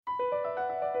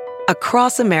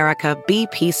Across America,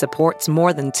 BP supports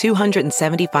more than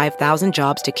 275,000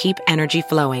 jobs to keep energy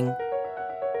flowing.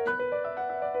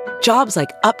 Jobs like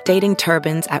updating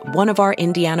turbines at one of our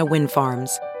Indiana wind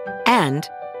farms and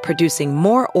producing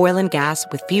more oil and gas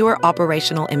with fewer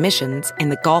operational emissions in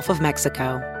the Gulf of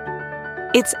Mexico.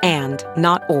 It's and,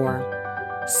 not or.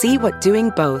 See what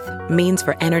doing both means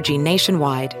for energy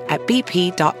nationwide at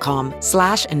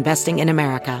bp.com/investing in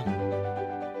America.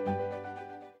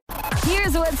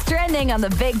 Here's what's trending on the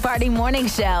Big Party Morning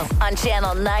Show on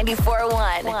Channel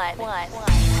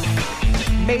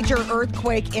 94.1. Major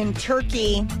earthquake in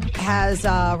Turkey has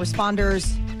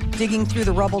responders digging through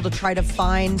the rubble to try to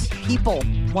find people.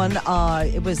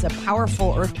 It was a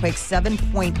powerful earthquake,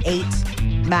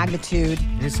 7.8 magnitude,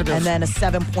 and then a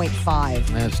 7.5.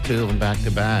 That's two of them back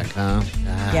to back, huh?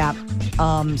 Yeah.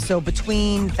 So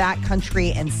between that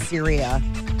country and Syria,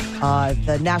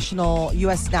 the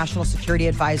U.S. National Security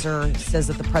Advisor says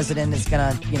that the president is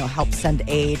going to, help send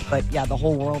aid. But yeah, the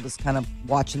whole world is kind of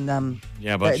watching them.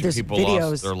 Yeah, a bunch of people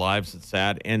lost their lives. It's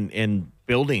sad. And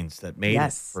buildings that made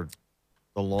it for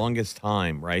the longest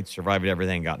time, right? Survived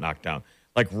everything, got knocked down.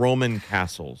 Like Roman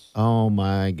castles. Oh,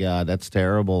 my God. That's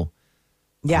terrible.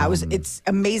 Yeah, it's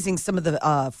amazing some of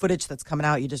the footage that's coming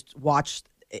out. You just watched.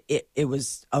 It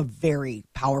was a very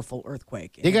powerful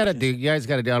earthquake. You guys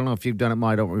got to do, I don't know if you've done it,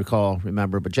 I don't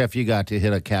remember, but Jeff, you got to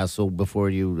hit a castle before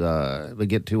you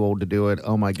get too old to do it.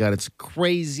 Oh my God, it's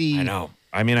crazy. I know.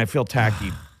 I mean, I feel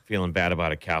tacky feeling bad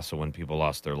about a castle when people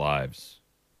lost their lives.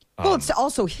 Well, it's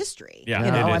also history. Yeah,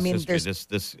 it is. I mean, there's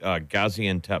this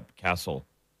Gaziantep castle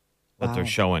that they're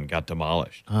showing got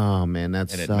demolished. Oh man,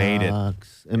 that and sucks. It made it.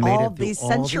 It made all it these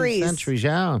centuries. All these centuries,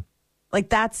 yeah. Like,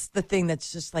 that's the thing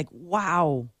that's just like,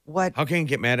 wow, what? How can you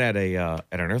get mad at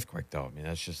an earthquake, though? I mean,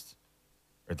 that's just,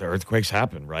 the earthquakes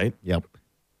happen, right? Yep,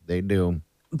 they do.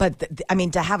 But,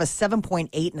 to have a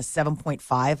 7.8 and a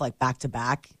 7.5, like,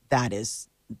 back-to-back, that is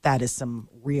some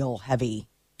real heavy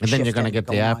And then you're going to get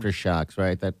the on. aftershocks,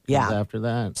 right? That comes after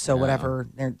that. So whatever,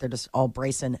 they're just all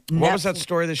bracing. What was that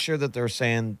story this year that they were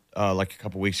saying, like a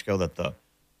couple weeks ago, that the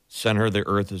center of the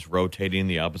Earth is rotating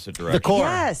the opposite direction? The core.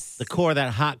 Yes. The core,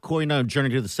 that hot core, journey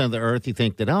to the center of the Earth, you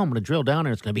think that, I'm going to drill down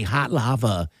there, it's going to be hot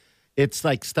lava. It's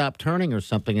like stopped turning or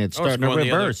something, and it's starting to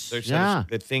reverse.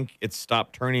 They think it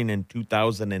stopped turning in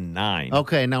 2009.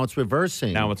 Okay, now it's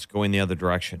reversing. Now it's going the other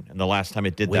direction. And the last time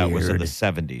it did that was in the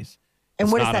 70s.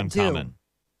 And what does not that uncommon. do?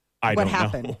 I What don't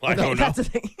happened? know. I don't know. That's the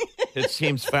thing. It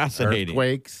seems fascinating.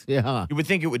 Earthquakes, yeah. You would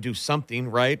think it would do something,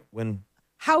 right?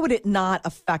 How would it not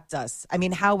affect us? I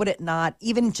mean, how would it not,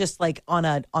 even just like on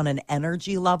an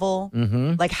energy level,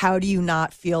 like how do you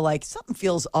not feel like something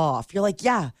feels off? You're like,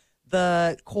 yeah,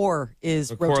 the core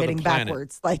is rotating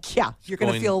backwards. Like, yeah, you're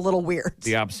going to feel a little weird.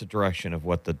 The opposite direction of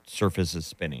what the surface is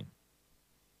spinning.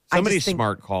 Somebody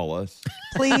smart call us.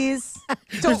 Please,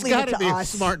 don't leave it to be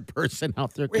us. A smart person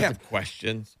out there. We have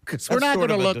questions. Because we're not going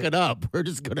to look it up. We're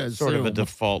just going to assume. Sort of a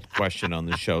default question on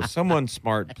the show. Someone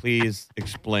smart, please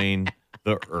explain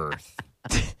the Earth.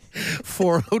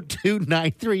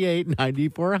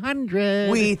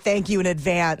 402-938-9400. We thank you in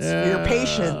advance for your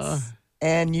patience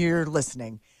and your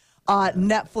listening.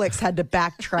 Netflix had to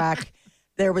backtrack.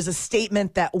 There was a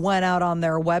statement that went out on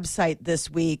their website this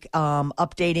week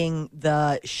updating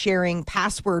the sharing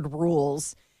password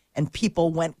rules, and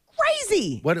people went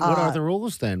crazy. What are the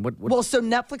rules then? Well, so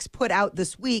Netflix put out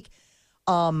this week,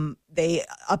 they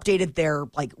updated their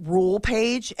rule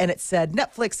page, and it said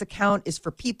Netflix account is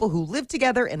for people who live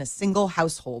together in a single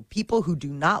household. People who do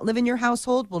not live in your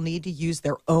household will need to use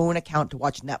their own account to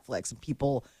watch Netflix. And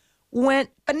people went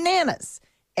bananas.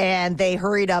 And they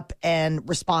hurried up and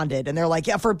responded. And they're like,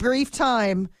 yeah, for a brief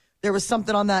time, there was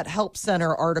something on that Help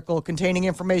Center article containing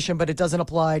information, but it doesn't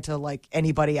apply to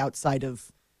anybody outside of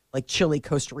Chile,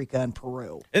 Costa Rica, and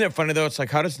Peru. Isn't it funny, though? It's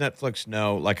like, how does Netflix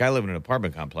know? Like, I live in an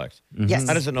apartment complex. Mm-hmm. Yes.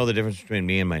 How does it know the difference between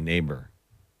me and my neighbor?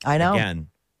 I know. Again,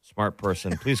 smart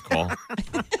person, please call.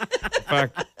 In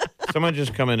fact, someone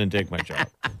just come in and take my job.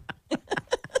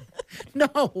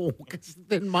 No, because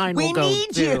then mine will go We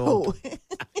need too. you.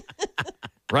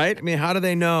 Right? I mean, how do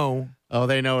they know Oh,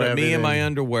 they know that everything. me in my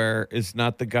underwear is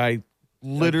not the guy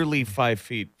literally 5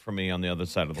 feet from me on the other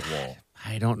side of the wall?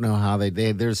 I don't know how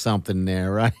there's something there,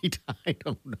 right? I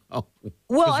don't know.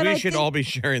 Well, Because and we should all be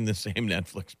sharing the same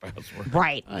Netflix password.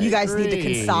 Right. I You guys need to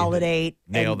agree. consolidate.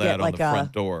 Nail and that get on the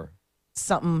front door.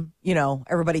 something,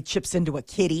 everybody chips into a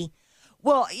kitty.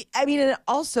 Well, I mean, and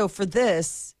also for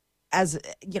this, as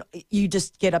you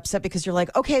just get upset because you're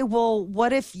like, okay, well,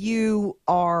 what if you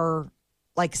are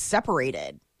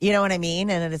separated? You know what I mean?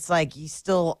 And it's like you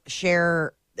still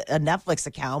share a Netflix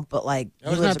account, but like he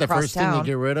That's lives not the across first town. thing you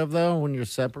get rid of, though, when you're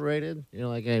separated. You're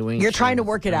like, hey, we ain't You're trying to sharing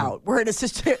work this it account. out. We're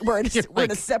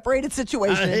in a separated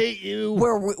situation. I hate you.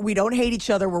 Where we don't hate each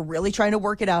other. We're really trying to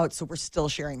work it out, so we're still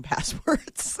sharing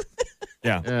passwords.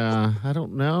 Yeah. Yeah, I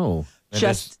don't know.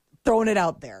 Just throwing it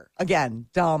out there. Again,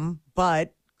 dumb,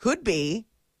 but could be.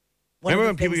 Remember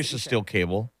when people used to steal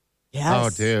cable? Yes. Oh,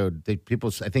 dude.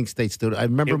 I think they still. I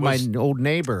remember my old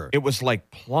neighbor. It was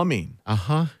like plumbing.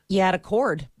 Uh-huh. He had a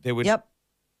cord. They would, Yep.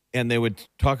 and they would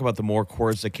talk about the more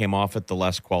cords that came off it, the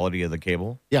less quality of the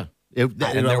cable. Yeah. And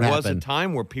there was a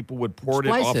time where people would port it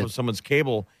Splice off it. of someone's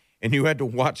cable, and you had to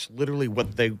watch literally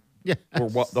what they were,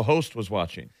 what the host was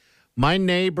watching. My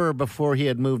neighbor, before he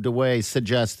had moved away,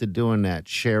 suggested doing that,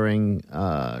 sharing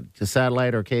to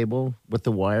satellite or cable with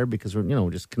the wire because we're,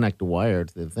 just connect the wire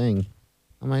to the thing.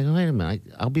 I'm like, wait a minute,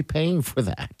 I'll be paying for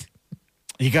that.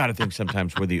 You got to think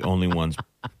sometimes we're the only ones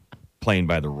playing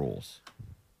by the rules.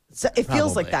 So it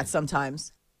feels like Probably. that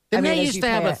sometimes. Didn't they as used you to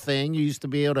have pay a it. thing? You used to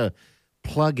be able to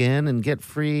plug in and get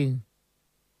free.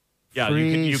 Yeah,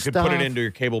 free you could put it stuff. into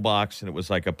your cable box, and it was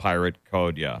like a pirate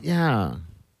code. Yeah. Yeah.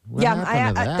 What Yeah,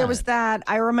 happened to that? there was that.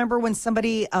 I remember when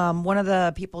somebody, one of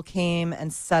the people came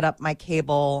and set up my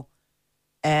cable,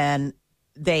 and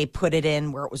they put it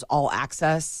in where it was all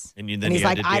access. And then he's you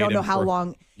had like, to I date don't know him how for-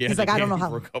 long. You He's had like, to I don't date know him how.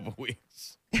 for a couple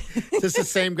weeks. Is this the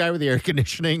same guy with the air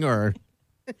conditioning or?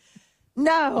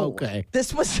 No. Okay.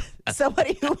 This was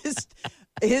somebody who was,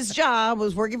 his job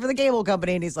was working for the cable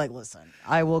company. And he's like, listen,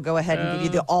 I will go ahead and give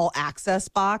you the all access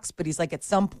box. But he's like, at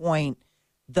some point,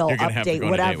 they'll You're gonna have to update go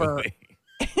on a date whatever. with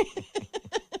me.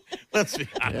 Let's be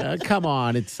honest. Come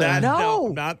on. It's No.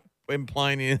 Not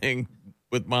implying anything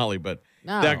with Molly, but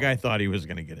No. that guy thought he was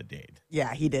going to get a date.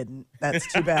 Yeah, he didn't.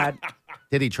 That's too bad.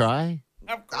 Did he try?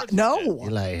 Of course. No. You're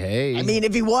like, hey. I mean,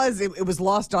 if he was, it was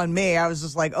lost on me. I was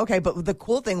just like, okay. But the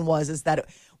cool thing is that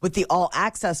with the all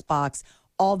access box,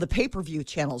 all the pay-per-view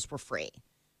channels were free.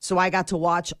 So I got to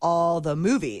watch all the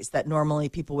movies that normally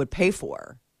people would pay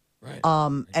for. Right.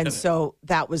 And so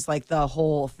that was like the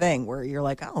whole thing where you're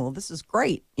like, oh, this is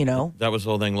great, That was the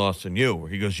whole thing lost in you, where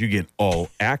he goes, you get all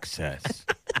access.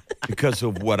 Because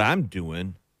of what I'm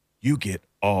doing, you get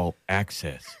all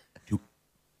access to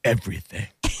everything.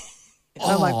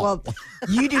 And I'm like, well,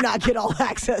 you do not get all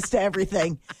access to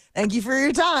everything. Thank you for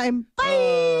your time.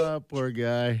 Bye. Poor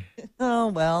guy. Oh,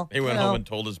 well. He went home and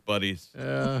told his buddies.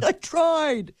 I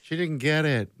tried. She didn't get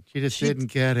it. She just didn't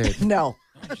get it. No.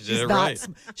 She did She's it not. right.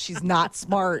 She's not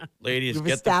smart. Ladies, We've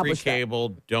get the free established that.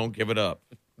 cable. Don't give it up.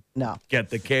 No. Get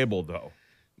the cable, though.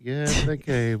 Get the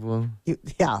cable.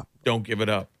 Yeah. Don't give it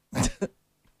up.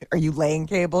 Are you laying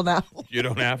cable now? You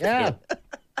don't have Yeah. to.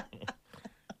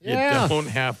 Yeah. You don't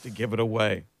have to give it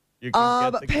away. You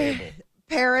can get the cable.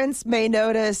 Parents may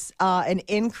notice an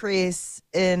increase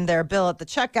in their bill at the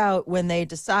checkout when they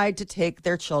decide to take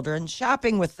their children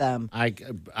shopping with them. I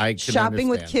can Shopping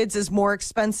with understand. kids is more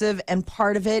expensive, and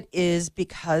part of it is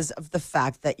because of the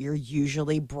fact that you're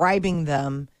usually bribing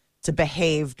them to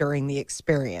behave during the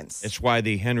experience. It's why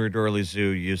the Henry Doorly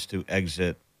Zoo used to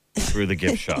exit through the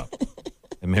gift shop.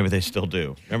 And maybe they still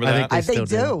do. Remember I that? think I still think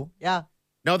do. do. Yeah.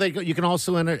 No, you can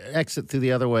also exit through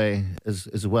the other way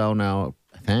as well now,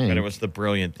 I think. But it was the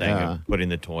brilliant thing Yeah. of putting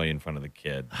the toy in front of the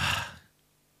kid.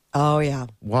 Oh, yeah.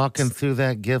 Walking through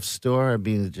that gift store, I'd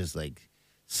be just like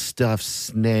stuffed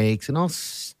snakes and all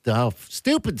stuff.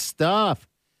 Stupid stuff.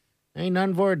 Ain't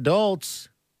none for adults.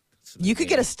 You could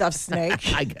get a stuffed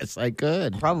snake. I guess I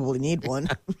could. Probably need one.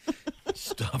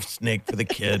 Stuffed snake for the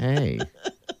kid, Hey,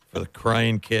 for the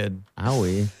crying kid.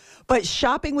 owie. But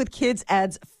shopping with kids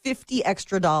adds $50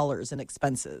 extra in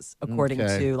expenses, according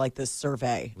Okay. to like this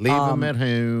survey. Leave them at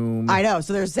home. I know.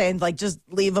 So they're saying like just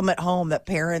leave them at home. That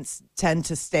parents tend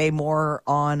to stay more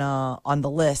on the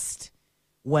list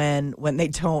when they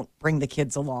don't bring the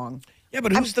kids along. Yeah,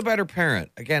 but who's the better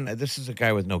parent? Again, this is a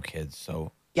guy with no kids,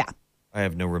 so Yeah. I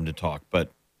have no room to talk.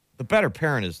 But the better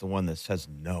parent is the one that says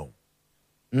no.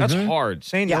 That's hard.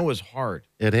 Saying no is hard.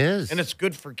 It is. And it's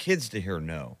good for kids to hear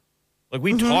no. Like,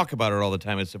 we talk about it all the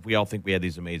time as if we all think we had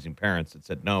these amazing parents that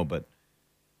said no, but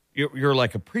you're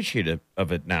like appreciative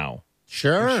of it now.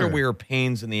 sure. I'm sure we were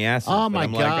pains in the asses. Oh, but my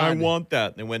I'm like, I God. want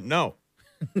that. And they went, no,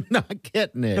 Not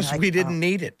getting it. because we didn't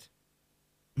need it.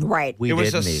 Right. We It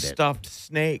was didn't a need it. stuffed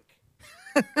snake.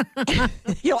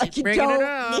 You're like, you Bringing it don't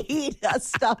up. need a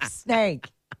stuffed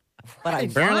snake. But I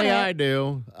Apparently, want I it.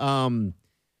 do.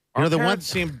 Our the one parents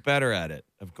seemed better at it,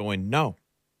 of going, no.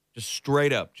 Just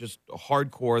straight up, just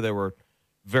hardcore. They were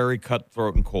very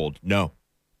cutthroat and cold. No.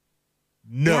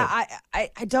 No. Yeah, I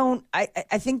don't. I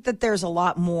think that there's a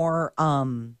lot more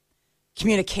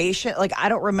communication. Like, I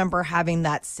don't remember having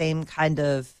that same kind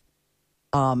of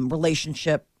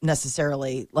relationship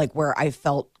necessarily, like where I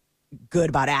felt good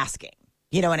about asking.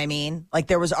 You know what I mean? Like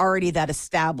there was already that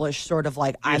established sort of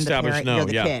like, I'm the parent, you're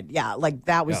the kid. Yeah, like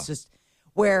that was just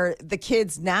where the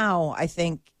kids now, I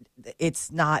think it's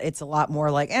a lot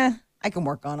more like, I can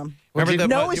work on them.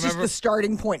 It's just the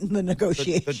starting point in the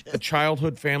negotiation. The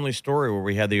childhood family story where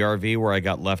we had the RV where I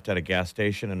got left at a gas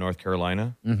station in North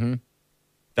Carolina. Mm-hmm.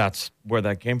 That's where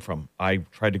that came from. I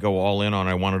tried to go all in on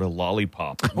I wanted a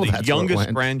lollipop. The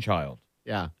youngest grandchild.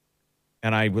 Yeah.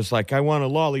 And I was like, I want a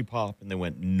lollipop. And they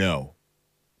went, no.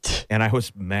 And I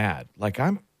was mad. Like,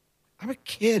 I'm a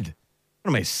kid. What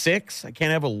am I, 6? I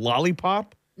can't have a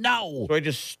lollipop? No. So I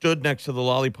just stood next to the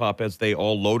lollipop as they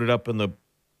all loaded up in the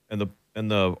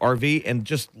RV and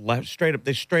just left straight up.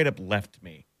 They straight up left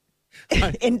me.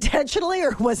 Intentionally,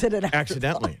 or was it an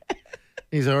accidentally?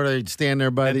 He's already standing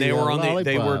there by the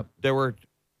lollipop.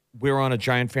 We were on a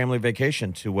giant family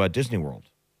vacation to Disney World.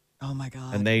 Oh my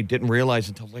God. And they didn't realize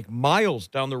until like miles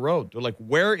down the road. They're like,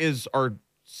 where is our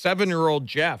 7-year-old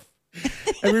Jeff?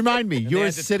 And remind me, you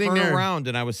were sitting there around,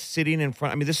 and I was sitting in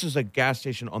front. I mean, this is a gas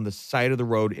station on the side of the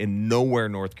road in nowhere,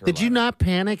 North Carolina. Did you not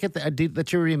panic at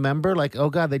that you remember? Like, oh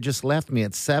God, they just left me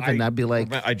at 7. I'd be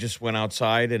like, I just went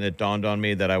outside, and it dawned on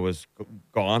me that I was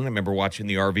gone. I remember watching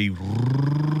the RV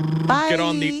get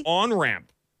on the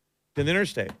on-ramp to the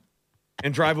interstate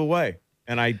and drive away.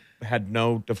 And I had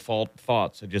no default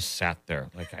thoughts. I just sat there.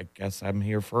 Like, I guess I'm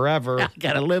here forever. I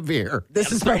got to live here.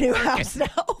 This is my new house now.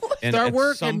 And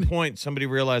at some point, somebody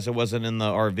realized I wasn't in the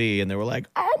RV, and they were like,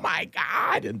 oh, my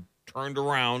God, and turned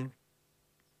around.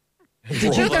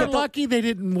 They're lucky they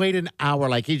didn't wait an hour.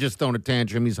 Like, he's just throwing a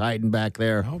tantrum. He's hiding back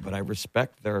there. No, but I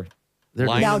respect their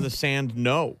line in the sand,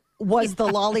 no. Was the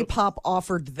lollipop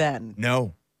offered then?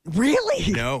 No.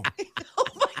 Really? No. Oh,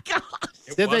 my God.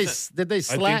 Did they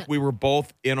slap? I think we were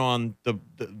both in on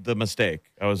the mistake.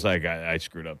 I was like, I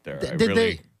screwed up there.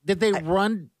 Did they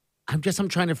run? I'm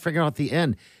trying to figure out the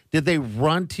end. Did they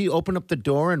run to you, open up the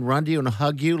door and run to you and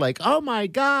hug you like, oh my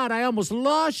God, I almost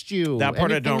lost you? That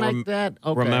part Anything I don't like that?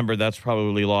 Okay. remember. That's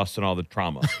probably lost in all the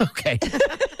trauma. Okay.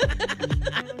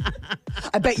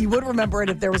 I bet you would remember it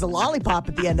if there was a lollipop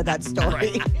at the end of that story.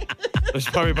 Right. There's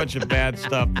probably a bunch of bad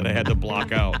stuff that I had to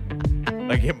block out.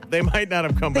 Like, they might not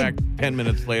have come back 10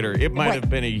 minutes later. It might have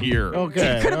been a year.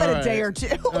 Okay. It could have been a day or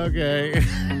two. Okay.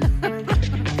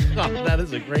 Oh, that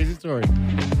is a crazy story.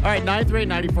 All right,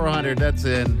 938-9400. That's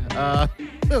in.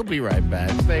 We'll be right back.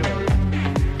 Stay with us.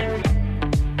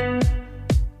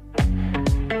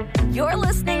 You're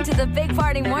listening to the Big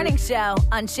Party Morning Show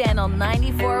on Channel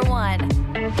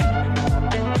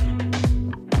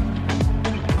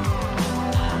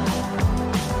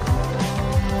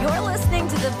 94.1. You're listening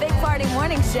to the Big Party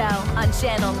Morning Show on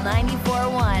Channel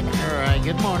 94.1. All right,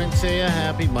 good morning to you.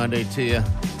 Happy Monday to you.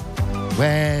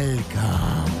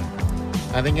 Welcome.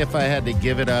 I think if I had to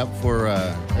give it up for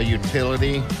a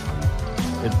utility,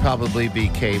 it'd probably be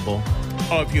cable.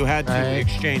 Oh, if you had to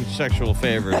exchange sexual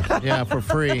favors. Yeah, for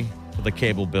free. For the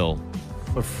cable bill.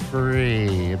 For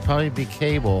free. It'd probably be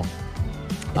cable.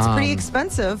 It's pretty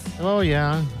expensive. Oh,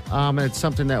 yeah. It's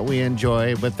something that we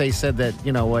enjoy. But they said that,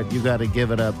 you know what, you got to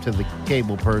give it up to the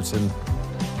cable person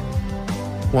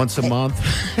once a month.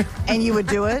 And you would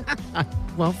do it?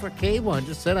 Well, for cable, I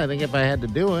just said I think if I had to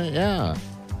do it, yeah.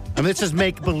 I mean, this is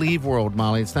make-believe world,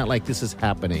 Molly. It's not like this is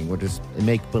happening. We're just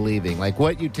make-believing. Like,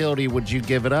 what utility would you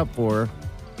give it up for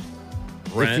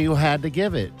Rent. if you had to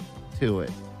give it to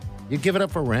it? You give it up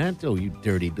for rent? Oh, you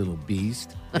dirty little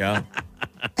beast. Yeah.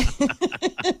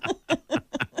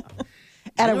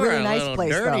 At a really nice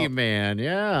place, dirty though. Man,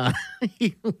 yeah.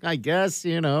 I guess,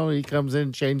 he comes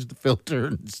in, changes the filter,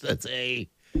 and says, hey,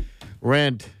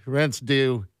 rent's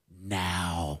due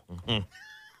now. Mm-hmm.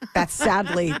 That's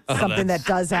sadly something that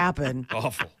does happen.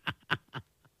 Awful.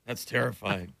 That's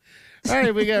terrifying. All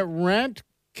right, we got rent,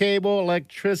 cable,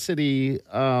 electricity,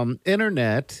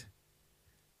 internet.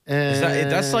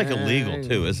 That's like illegal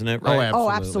too, isn't it? Right? Oh,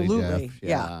 absolutely. Jeff.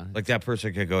 Yeah. Like that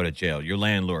person could go to jail. Your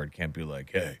landlord can't be like,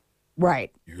 hey,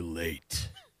 Right. you're late.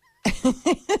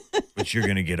 But you're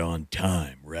going to get on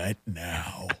time right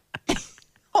now.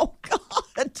 Oh,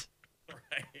 God.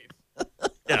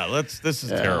 Yeah, this is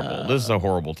terrible. This is a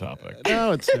horrible topic.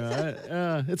 No, it's not.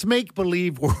 It's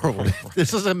make-believe world.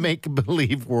 This is a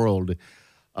make-believe world.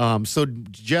 So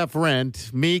Jeff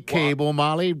rent, me cable,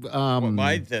 Molly.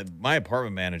 My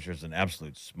apartment manager is an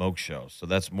absolute smoke show, so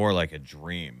that's more like a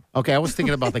dream. Okay, I was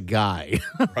thinking about the guy.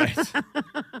 Right?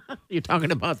 You're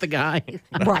talking about the guy?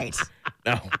 Right.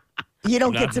 No. You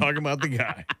don't I'm get not to talking about the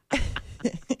guy.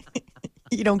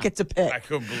 You don't get to pick. I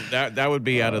could, that would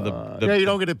be out of the Yeah, you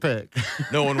don't get to pick.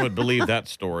 no one would believe that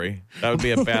story. That would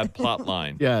be a bad plot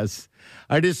line. Yes.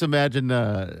 I just imagine,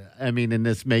 in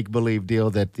this make-believe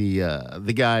deal that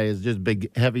the guy is just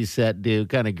big, heavy-set dude,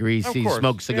 kind of greasy, Of course.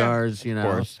 smokes cigars, Of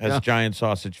course. Has giant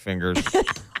sausage fingers.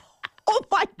 Oh,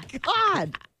 my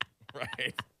God.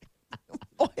 Right.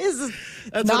 What is this?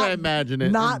 That's what I imagine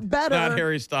it. Not better. Not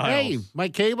Harry Styles. Hey, my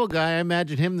cable guy, I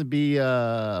imagine him to be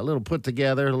a little put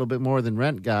together, a little bit more than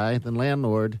rent guy, than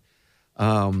landlord,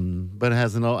 but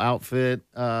has an old outfit.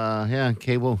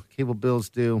 Cable bills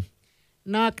due.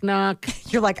 Knock, knock.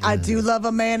 You're like, I do love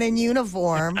a man in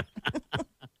uniform.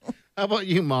 How about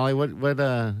you, Molly? What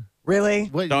Really?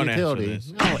 what Don't utility?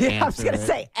 answer this. No, Yeah, I was answer going to it.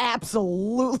 say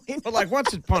absolutely. But like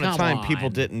once upon a Come time, on. people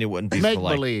didn't. It wouldn't be Make for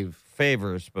like believe.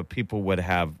 favors, but people would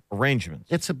have arrangements.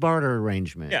 It's a barter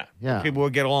arrangement. Yeah. People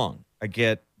would get along. I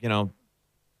get, I You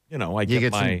get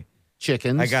get my. some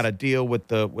chickens. I got a deal with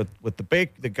the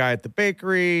guy at the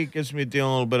bakery, gives me a deal,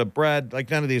 a little bit of bread. Like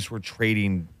none of these were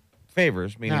trading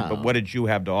favors, meaning. No. But what did you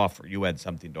have to offer? You had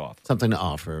something to offer. something to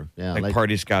offer. Yeah. Like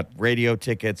Party's got radio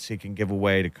tickets he can give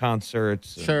away to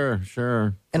concerts. and-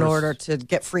 Sure. In order to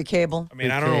get free cable. I mean,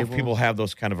 Free I don't know if cable. people have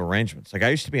those kind of arrangements. Like I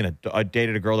used to be I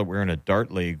dated a girl that we were in a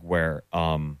dart league where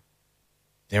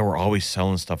they were always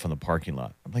selling stuff in the parking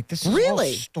lot. I'm like, this is Really?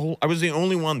 all stolen. I was the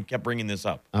only one that kept bringing this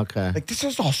up. Okay. Like, this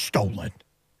is all stolen.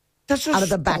 This is Out of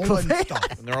the back of stolen the van.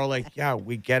 stuff. And they're all like, yeah,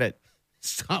 we get it.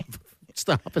 Stop.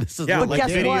 This is Yeah, But like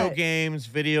guess video what? games.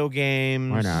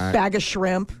 Why not? Bag of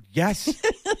shrimp. Yes.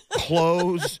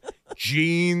 Clothes,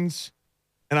 jeans.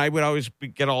 And I would always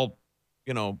get all,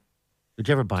 Did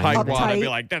you ever buy? tight Anything? wad. I'd be Uptight.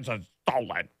 like, that's a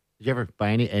stolen. Did you ever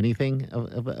buy anything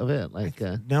of it? Like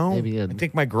No, maybe I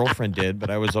think my girlfriend did, but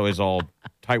I was always all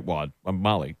tightwad.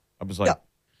 Molly. I was like, Yeah.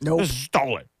 Nope. this is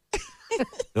stolen.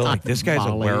 They're like, this guy's a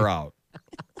Molly. wear out.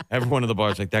 Everyone in the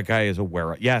bar is like, that guy is a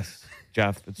wear out. Yes,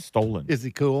 Jeff, it's stolen. Is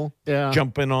he cool? Yeah.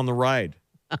 Jump in on the ride.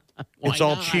 It's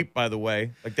all not? cheap, by the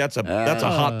way. Like that's a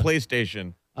hot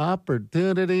PlayStation.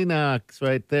 Opportunity knocks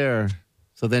right there.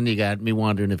 So then you got me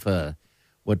wondering if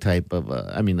what type of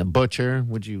a butcher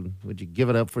would you give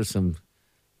it up for some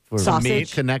Sausage.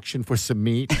 meat connection for some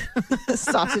meat?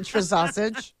 Sausage for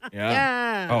sausage.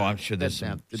 Yeah. Oh, I'm sure there's Doesn't some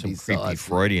have to be creepy saucy.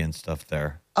 Freudian stuff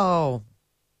there. Oh,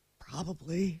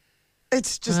 probably.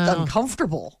 It's just Well.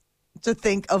 uncomfortable to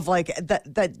think of like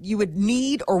that you would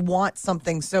need or want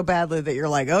something so badly that you're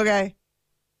like, okay.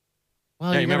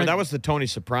 Well, Yeah, you remember that was the Tony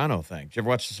Soprano thing. Did you ever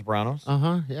watch The Sopranos?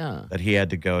 Yeah. That he had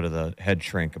to go to the head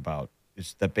shrink about.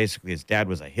 Is that basically his dad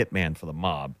was a hitman for the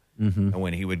mob, and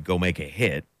when he would go make a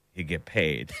hit, he'd get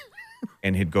paid,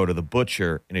 and he'd go to the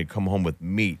butcher and he'd come home with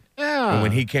meat. Yeah. And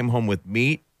when he came home with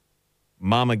meat,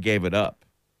 Mama gave it up,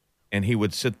 and he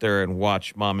would sit there and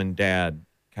watch Mom and Dad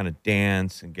kind of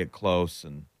dance and get close.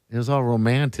 And It was all the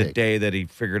romantic. day that he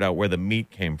figured out where the meat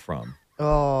came from,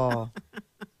 Oh,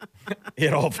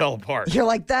 it all fell apart. you're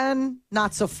like, then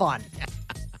not so fun.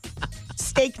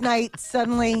 Steak night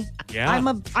suddenly. Yeah.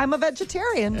 I'm a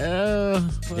vegetarian. Yeah.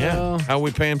 Yeah. Well, How are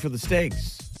we paying for the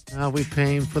steaks? how we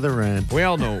paying for the rent? We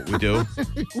all know what we do.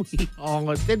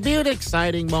 It'd be an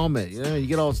exciting moment. You know, you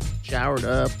get all showered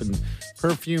up and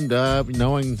perfumed up,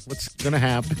 knowing what's going to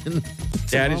happen. It's a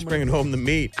Daddy's moment. bringing home the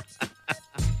meat.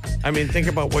 I mean, think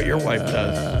about what your wife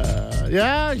does.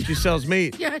 Yeah. She sells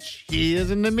meat. Yeah, she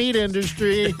is in the meat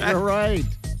industry. You're right.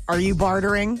 Are you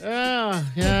bartering?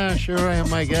 Yeah, sure I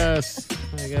am, I guess.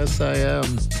 I guess I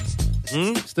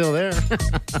am. Still there.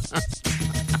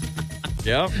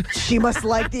 Yep. She must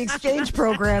like the exchange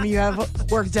program you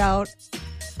have worked out.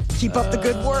 Keep up the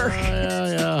good work.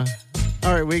 Yeah.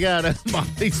 All right, we got a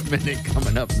Molly's Minute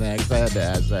coming up next. I had to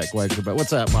ask that question, but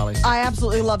what's up, Molly? I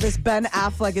absolutely love this. Ben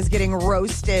Affleck is getting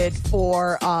roasted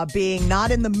for being not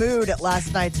in the mood at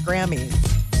last night's Grammys.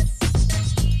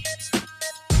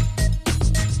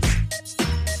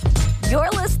 You're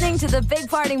listening to the Big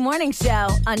Party Morning Show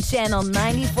on Channel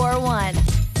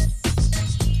 94.1.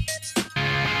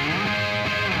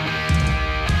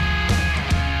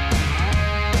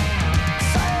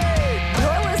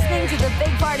 You're listening to the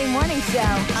Big Party Morning Show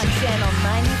on Channel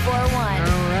 94.1.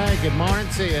 All right, good morning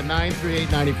to you.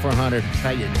 938-9400.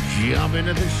 How you jump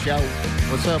into the show.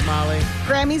 What's up, Molly?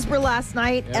 Grammys were last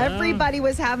night. Yeah. Everybody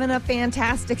was having a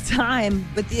fantastic time,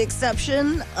 with the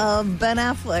exception of Ben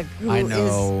Affleck, who I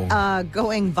know. is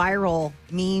going viral.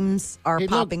 Memes are Hey,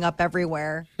 look. popping up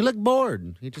everywhere. He looked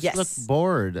bored. He just Yes. looked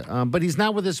bored. But he's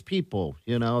not with his people.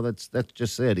 You know, that's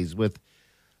just it. He's with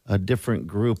a different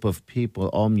group of people,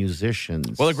 all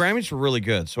musicians. Well, the Grammys were really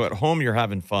good. So at home, you're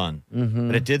having fun.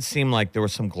 But it did seem like there were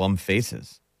some glum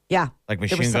faces. Yeah. Like There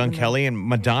was Machine Gun something Kelly and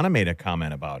Madonna made a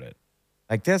comment about it.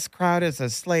 Like, this crowd is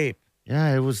asleep.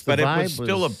 Yeah, it was. But it was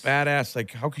still a badass.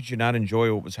 Like, how could you not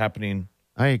enjoy what was happening?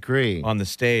 I agree. On the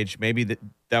stage. Maybe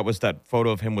that was that photo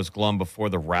of him was glum before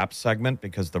the rap segment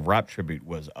because the rap tribute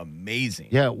was amazing.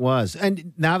 Yeah, it was.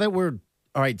 And now that we're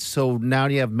all right, so now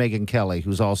you have Megyn Kelly,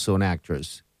 who's also an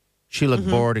actress. She looked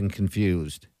bored and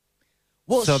confused.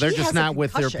 Well, so they're she just has a not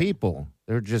with their concussion. people.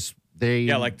 They're just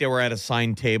Yeah, like they were at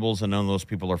assigned tables and none of those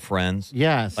people are friends.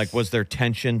 Yes. Like, was there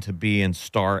tension to be in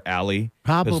Star Alley?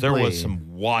 Probably. Because there was some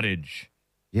wattage.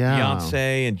 Yeah.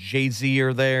 Beyonce and Jay-Z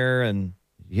are there. And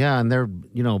yeah, and they're,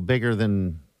 bigger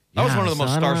than. that was one of the so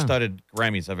most I don't know. star-studded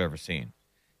Grammys I've ever seen.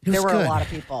 It was There were good. a lot of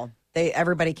people.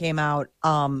 Everybody came out.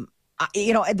 One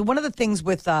of the things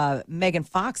with Megan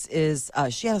Fox is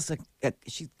she has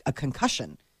a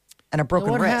concussion and a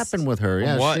broken What wrist. happened with her?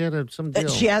 Yeah, What? she had some deal.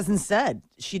 She hasn't said.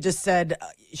 She just said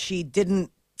she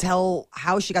didn't tell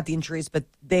how she got the injuries, but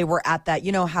they were at that.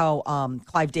 You know how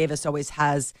Clive Davis always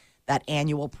has that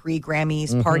annual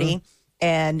pre-Grammys party?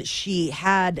 And she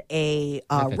had a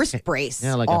wrist brace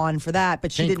like a on for that,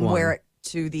 but she pink didn't one. wear it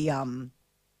to the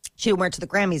she didn't wear it to the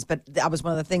Grammys. But that was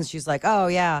one of the things. She's like, oh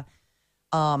yeah,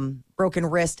 broken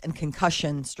wrist and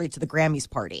concussion straight to the Grammys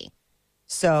party.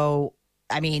 So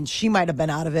I mean, she might have been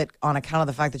out of it on account of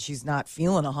the fact that she's not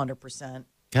feeling 100%.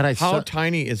 God, How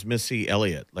tiny is Missy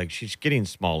Elliott? Like, she's getting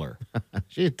smaller.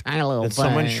 she's a tiny little Did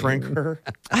someone thing. shrink her?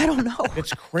 I don't know.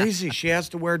 It's crazy. She has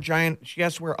to wear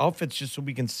outfits just so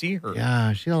we can see her.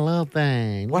 Yeah, she's a little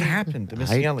thing. What happened to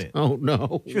Missy Elliott? Oh,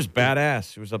 no. She was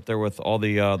badass. She was up there with all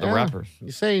the rappers.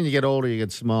 You're saying you get older, you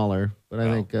get smaller. But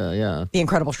I think, yeah. The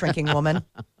Incredible Shrinking Woman.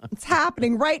 It's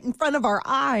happening right in front of our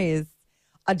eyes.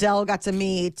 Adele got to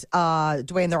meet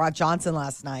Dwayne The Rock Johnson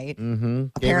last night. Mm-hmm.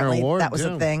 Apparently, that was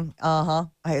a thing.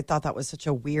 I thought that was such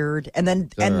a weird. And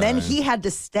then he had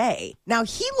to stay. Now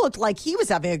he looked like he was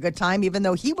having a good time, even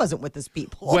though he wasn't with his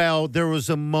people. Well, there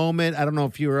was a moment. I don't know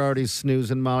if you were already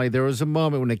snoozing, Molly. There was a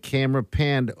moment when the camera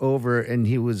panned over and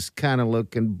he was kind of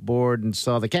looking bored and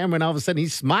saw the camera, and all of a sudden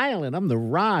he's smiling. I'm The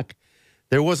Rock.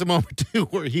 There was a moment too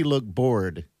where he looked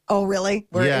bored. Oh, really?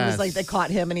 Where it Yes. was like they caught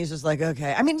him and he's just like,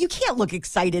 okay. I mean, you can't look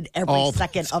excited every All the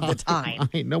second of the time.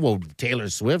 I know. Well, Taylor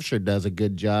Swift sure does a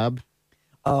good job.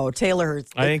 Oh, Taylor.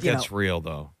 I think that's real,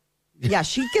 though. Yeah,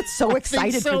 she gets so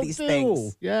excited so for these too.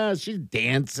 things. Yeah, she's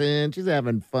dancing. She's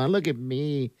having fun. Look at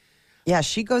me. Yeah,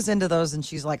 she goes into those and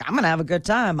she's like, I'm going to have a good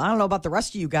time. I don't know about the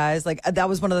rest of you guys. Like, that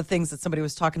was one of the things that somebody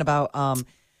was talking about.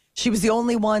 She was the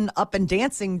only one up and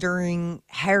dancing during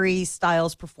Harry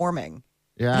Styles performing.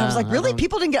 Yeah, And I was like, really? don't-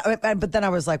 People didn't get. But then I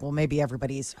was like, well, maybe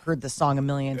everybody's heard the song a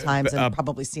million times and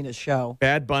probably seen his show.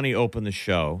 Bad Bunny opened the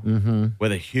show Mm-hmm.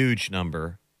 with a huge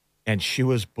number, and she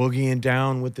was boogieing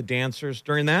down with the dancers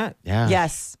during that. Yeah.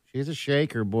 Yes. She's a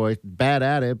shaker, boy. Bad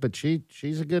at it, but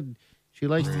she's a good. She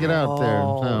likes to get out there.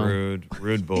 So.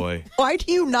 Rude boy. Why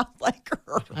do you not like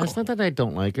her? It's not that I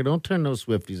don't like her. Don't turn those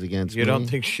Swifties against me. You don't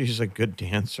think she's a good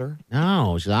dancer?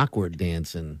 No, she's awkward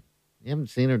dancing. You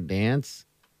haven't seen her dance?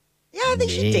 Yeah, I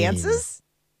think she Mean. dances.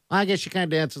 I guess she kind of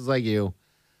dances like you.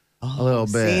 A little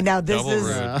bit. See, now this Double is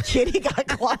rude. Kitty got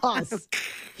claws.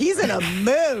 He's in a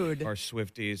mood. Our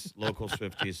Swifties, local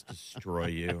Swifties, destroy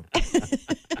you.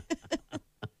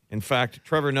 In fact,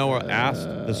 Trevor Noah asked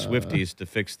the Swifties to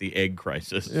fix the egg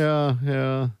crisis.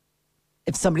 Yeah.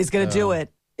 If somebody's going to do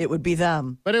it, it would be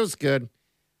them. But it was good.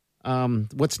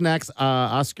 What's next?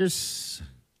 Oscars?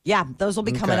 Yeah, those will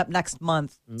be coming Okay. up next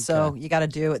month. So you got to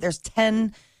do it. There's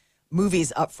 10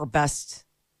 movies up for best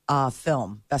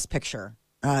film, best picture.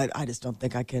 I just don't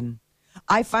think I can.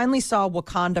 I finally saw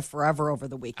Wakanda Forever over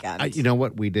the weekend. You know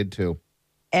what? We did too.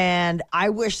 And I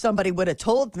wish somebody would have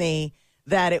told me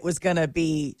that it was going to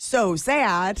be so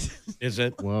sad. Is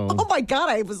it? Whoa. Oh my God,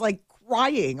 I was like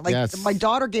crying. Like Yes. my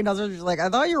daughter came downstairs. She's like, I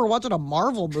thought you were watching a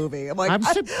Marvel movie. I'm like, I'm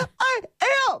I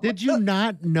am. Did you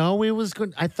not know it was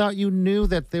good? I thought you knew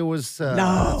that there was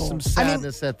No. some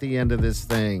sadness at the end of this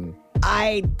thing.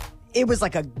 It was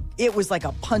like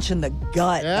a punch in the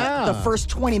gut. Yeah. The first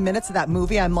 20 minutes of that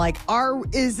movie, I'm like,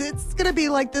 is it going to be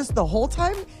like this the whole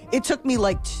time? It took me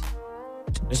like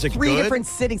Is it 3 good? different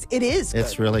sittings. It is.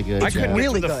 It's good. really good. I couldn't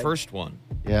really get to the good. first one.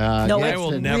 Yeah. No, yeah, I it's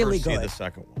will been never really see good. the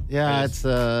second one. Yeah, It's-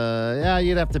 it's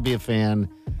you'd have to be a fan.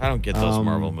 I don't get those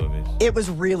Marvel movies. It was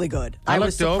really good. I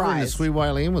was looked over and the surprised. sweet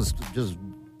Wileen was just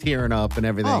tearing up and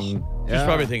everything. She's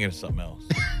probably thinking of something else.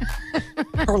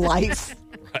 Her life,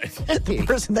 Right. the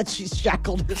person that she's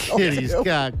shackled herself Kitty's to.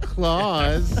 got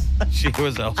claws. She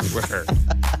was elsewhere,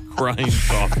 crying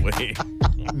softly.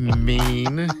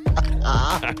 Mean.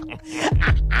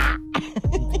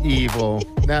 Evil.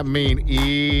 Not mean.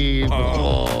 Evil.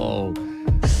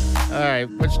 All right.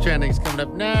 Which trending's coming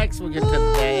up next? We'll get to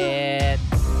that.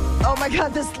 Oh my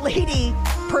God, this lady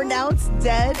pronounced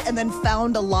dead and then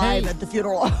found alive Hey, at the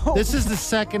funeral home. This is the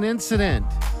second incident.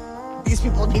 These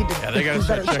people need to Yeah, they got to do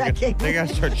start better checking. They got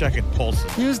to start checking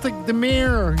pulses. Use the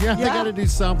mirror. Yeah, they Yeah. got to do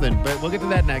something. But we'll get to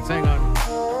that next. Hang on.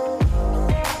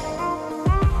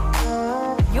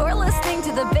 You're listening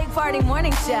to the Big Party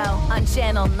Morning Show on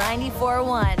Channel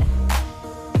 94.1.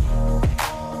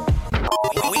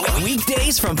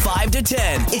 Weekdays from 5 to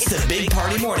 10. It's the Big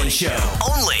Party Morning Show.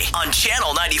 Only on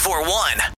Channel 94.1.